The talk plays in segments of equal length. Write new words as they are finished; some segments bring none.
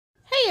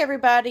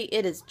everybody,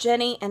 it is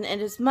Jenny and it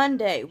is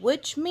Monday,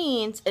 which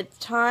means it's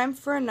time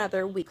for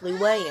another weekly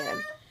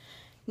weigh-in.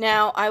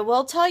 Now, I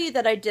will tell you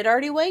that I did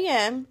already weigh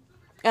in,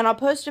 and I'll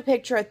post a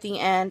picture at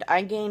the end.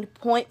 I gained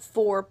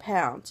 0.4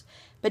 pounds.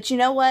 But you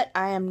know what?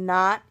 I am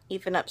not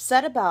even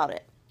upset about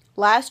it.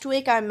 Last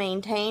week I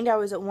maintained I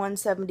was at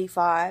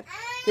 175.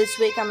 This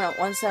week I'm at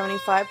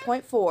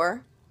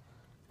 175.4.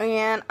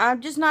 And I'm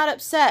just not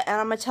upset,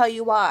 and I'm going to tell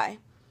you why.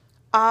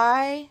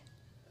 I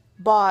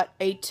bought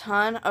a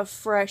ton of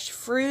fresh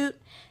fruit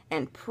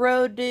and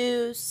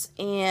produce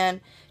and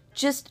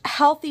just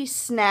healthy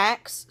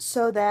snacks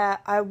so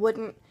that I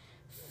wouldn't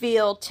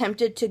feel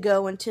tempted to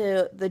go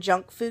into the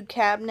junk food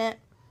cabinet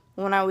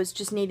when I was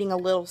just needing a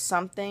little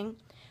something.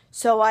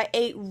 So I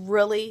ate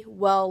really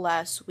well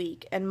last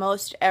week, and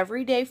most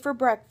every day for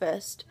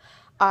breakfast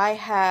I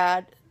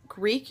had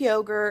Greek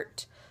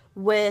yogurt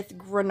with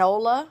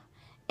granola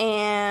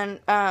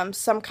and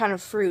some kind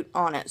of fruit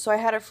on it. So I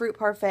had a fruit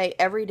parfait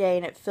every day,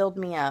 and it filled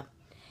me up.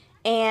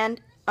 And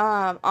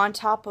on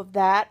top of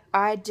that,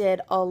 I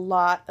did a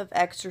lot of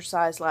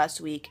exercise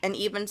last week, and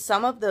even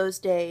some of those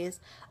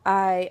days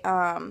I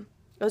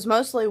was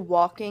mostly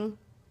walking,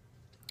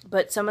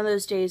 but some of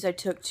those days I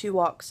took 2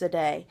 walks a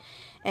day.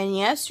 And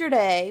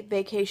yesterday,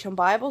 Vacation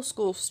Bible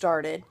School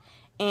started,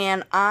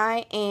 and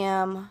I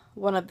am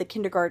one of the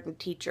kindergarten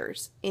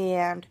teachers,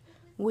 and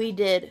we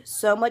did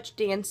so much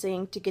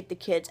dancing to get the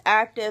kids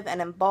active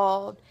and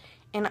involved,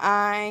 and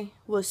I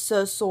was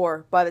so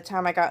sore by the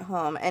time I got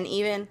home. And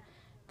even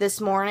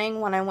this morning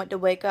when I went to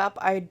wake up,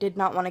 I did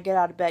not want to get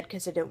out of bed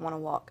because I didn't want to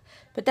walk.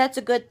 But that's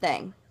a good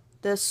thing.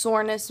 The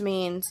soreness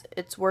means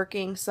it's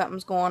working,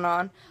 something's going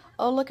on.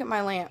 Oh, look at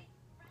my lamp.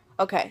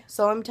 Okay,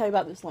 so let me tell you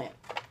about this lamp.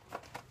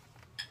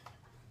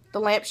 The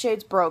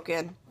lampshade's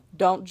broken.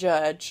 Don't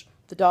judge.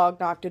 The dog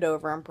knocked it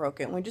over and broke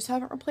it. We just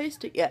haven't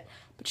replaced it yet.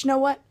 But you know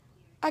what?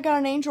 I got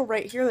an angel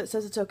right here that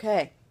says it's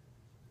okay.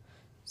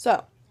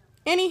 So,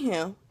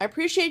 anywho, I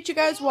appreciate you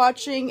guys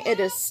watching.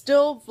 It is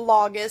still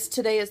Vlogust.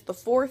 Today is the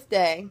 4th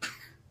day.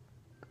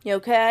 You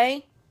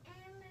okay?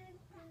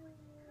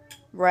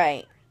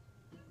 Right.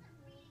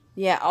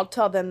 Yeah, I'll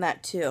tell them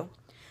that too.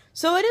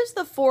 So it is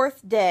the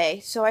 4th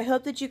day, so I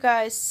hope that you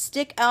guys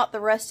stick out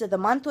the rest of the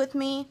month with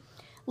me.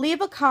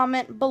 Leave a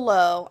comment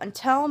below and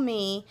tell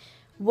me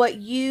what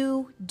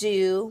you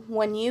do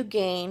when you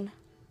gain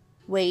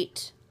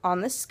weight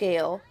on the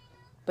scale,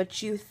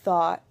 but you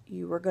thought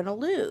you were going to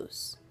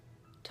lose.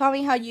 Tell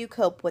me how you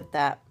cope with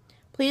that.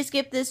 Please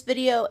give this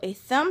video a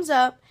thumbs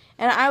up,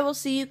 and I will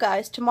see you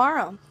guys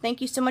tomorrow.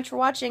 Thank you so much for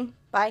watching.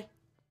 Bye.